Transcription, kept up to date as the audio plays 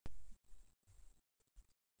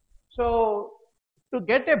So to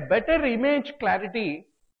get a better image clarity,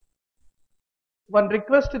 one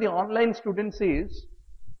request to the online students is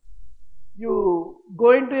you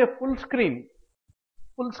go into a full screen,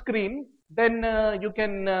 then you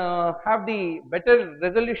can have the better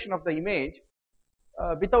resolution of the image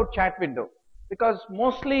without chat window, because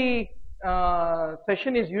mostly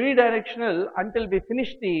session is unidirectional until we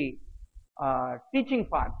finish the teaching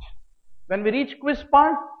part. When we reach quiz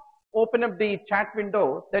part, open up the chat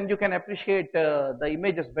window, then you can appreciate the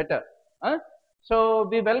images better. So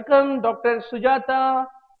we welcome Dr. Sujata,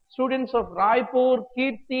 students of Raipur,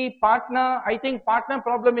 Kirti, Patna. I think Patna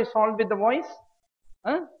problem is solved with the voice.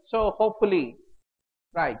 So hopefully,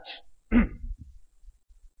 right.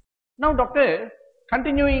 Now, Doctor,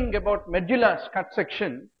 continuing about medulla's cut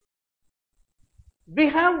section, we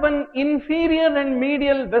have one inferior and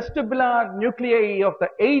medial vestibular nuclei of the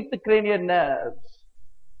 8th cranial nerves,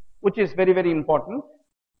 which is very, very important.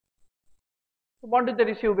 So what did they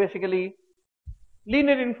receive basically?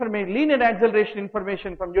 Linear acceleration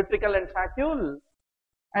information from utricle and saccule,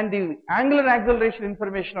 and the angular acceleration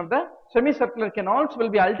information of the semicircular canals will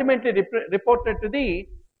be ultimately reported to the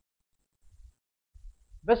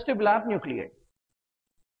vestibular nuclei.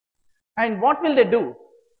 And what will they do?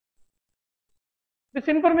 This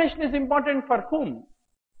information is important for whom?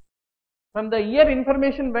 From the ear,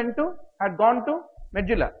 information had gone to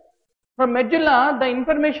medulla. From medulla, the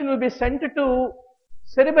information will be sent to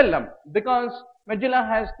cerebellum, because medulla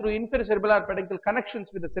has through inferior cerebellar peduncle connections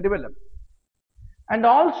with the cerebellum. And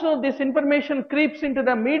also this information creeps into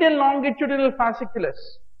the medial longitudinal fasciculus,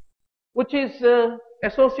 which is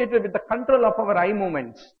associated with the control of our eye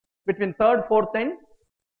movements between 3rd, 4th and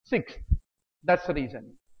 6th. That's the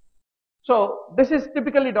reason. So this is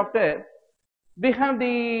typically, Doctor, we have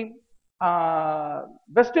the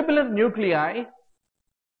vestibular nuclei,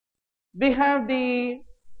 we have the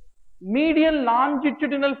medial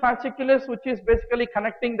longitudinal fasciculus, which is basically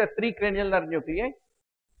connecting the 3 cranial nerve nuclei,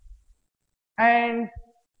 and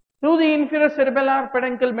through the inferior cerebellar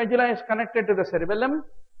peduncle, medulla is connected to the cerebellum.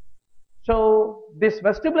 So this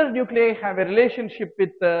vestibular nuclei have a relationship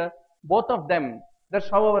with both of them. That's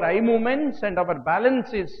how our eye movements and our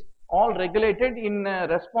balance is all regulated in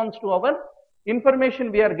response to our information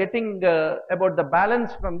we are getting about the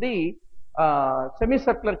balance from the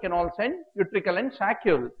semicircular canals and utricle and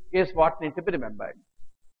saccule is what need to be remembered.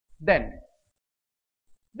 Then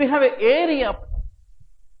we have an area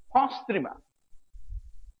postrema,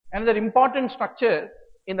 another important structure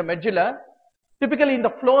in the medulla. Typically in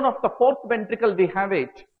the floor of the 4th ventricle we have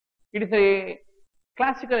it. It is a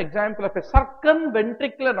classical example of a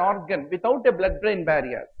circumventricular organ without a blood-brain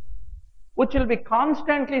barrier, which will be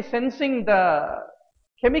constantly sensing the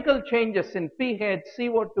chemical changes in pH,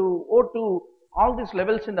 CO2, O2, all these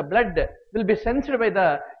levels in the blood will be sensed by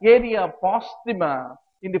the area postrema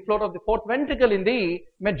in the floor of the 4th ventricle in the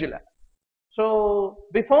medulla. So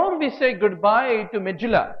before we say goodbye to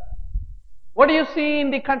medulla, what do you see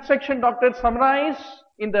in the cut section, Doctor? Summarize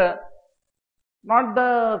in the, not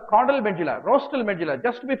the caudal medulla, rostral medulla,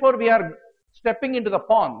 just before we are stepping into the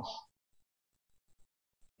pons.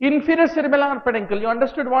 Inferior cerebellar peduncle, you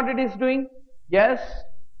understood what it is doing? Yes.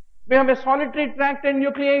 We have a solitary tract and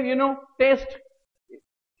nuclei, you know, taste.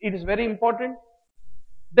 It is very important.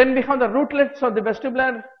 Then we have the rootlets of the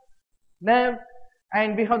vestibular nerve,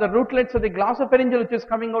 and we have the rootlets of the glossopharyngeal which is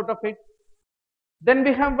coming out of it. Then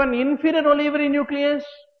we have one inferior olivary nucleus,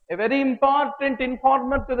 a very important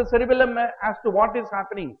informer to the cerebellum as to what is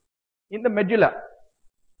happening in the medulla.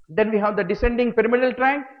 Then we have the descending pyramidal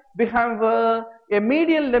tract. We have a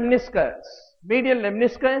medial lemniscus.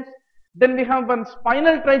 Then we have one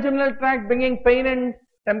spinal trigeminal tract bringing pain and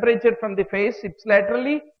temperature from the face, it's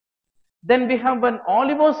laterally. Then we have one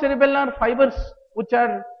olivocerebellar fibers which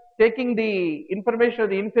are taking the information of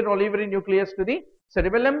the inferior olivary nucleus to the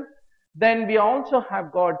cerebellum. Then we also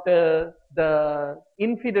have got the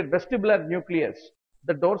inferior vestibular nucleus,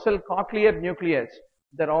 the dorsal cochlear nucleus.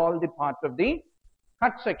 They're all the part of the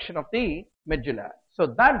cut section of the medulla. So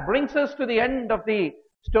that brings us to the end of the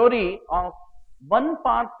story of one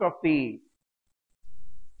part of the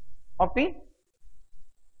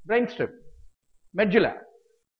brainstem, medulla.